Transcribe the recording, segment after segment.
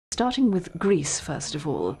starting with Greece, first of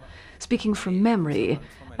all. Speaking from memory,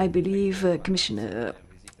 I believe Commissioner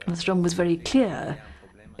Malmström was very clear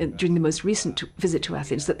during the most recent visit to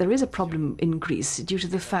Athens that there is a problem in Greece due to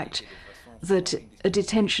the fact that a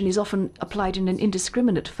detention is often applied in an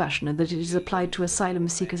indiscriminate fashion and that it is applied to asylum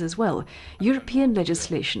seekers as well. European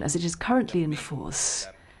legislation, as it is currently in force,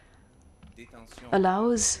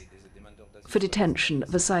 allows for detention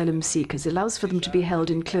of asylum seekers, allows for them to be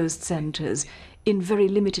held in closed centres. In very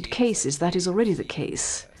limited cases, that is already the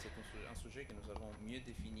case.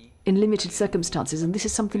 In limited circumstances, and this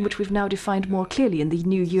is something which we've now defined more clearly in the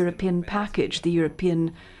new European package, the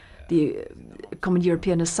Common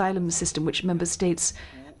European Asylum System, which member states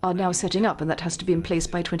are now setting up, and that has to be in place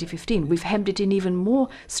by 2015. We've hemmed it in even more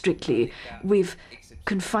strictly. We've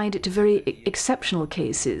confined it to very exceptional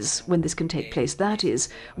cases when this can take place. That is,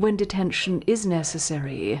 when detention is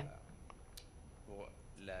necessary.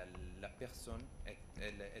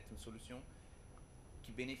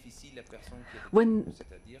 When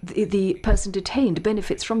the person detained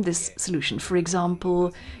benefits from this solution. For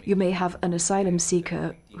example, you may have an asylum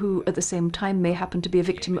seeker who at the same time may happen to be a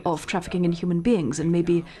victim of trafficking in human beings and may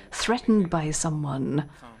be threatened by someone,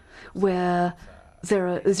 where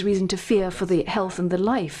there's reason to fear for the health and the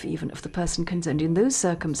life even of the person concerned. In those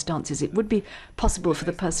circumstances, it would be possible for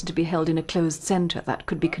the person to be held in a closed centre. That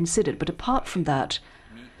could be considered. But apart from that,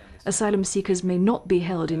 asylum seekers may not be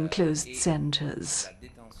held in closed centres.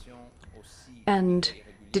 And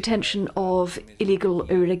detention of illegal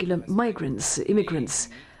or irregular immigrants,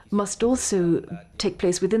 must also take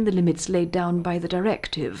place within the limits laid down by the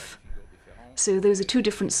directive. So those are two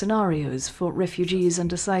different scenarios for refugees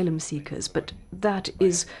and asylum seekers, but that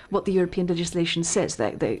is what the European legislation says,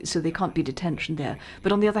 so they can't be detention there.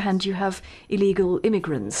 But on the other hand, you have illegal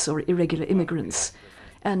immigrants or irregular immigrants,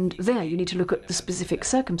 and there you need to look at the specific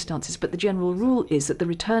circumstances, but the general rule is that the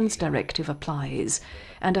Returns Directive applies.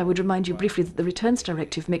 And I would remind you briefly that the Returns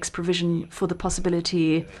Directive makes provision for the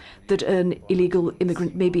possibility that an illegal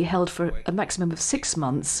immigrant may be held for a maximum of 6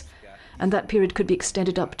 months, and that period could be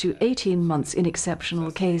extended up to 18 months in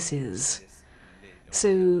exceptional cases.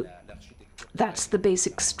 So that's the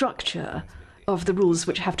basic structure of the rules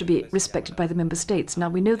which have to be respected by the member states. Now,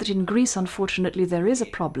 we know that in Greece, unfortunately, there is a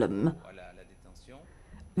problem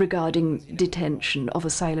regarding detention of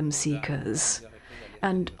asylum seekers.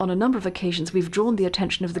 And on a number of occasions, we've drawn the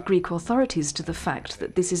attention of the Greek authorities to the fact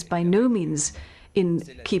that this is by no means in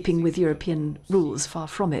keeping with European rules, far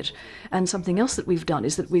from it. And something else that we've done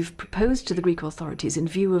is that we've proposed to the Greek authorities, in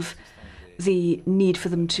view of the need for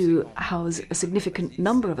them to house a significant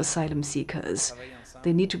number of asylum seekers,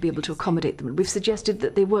 they need to be able to accommodate them. And we've suggested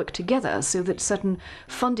that they work together so that certain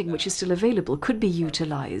funding which is still available could be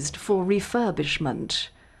utilised for refurbishment,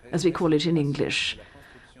 as we call it in English,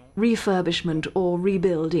 refurbishment or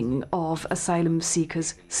rebuilding of asylum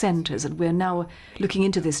seekers' centres. And we're now looking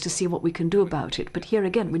into this to see what we can do about it. But here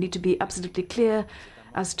again, we need to be absolutely clear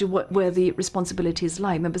as to where the responsibilities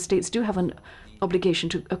lie. Member states do have an obligation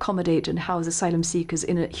to accommodate and house asylum seekers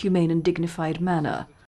in a humane and dignified manner.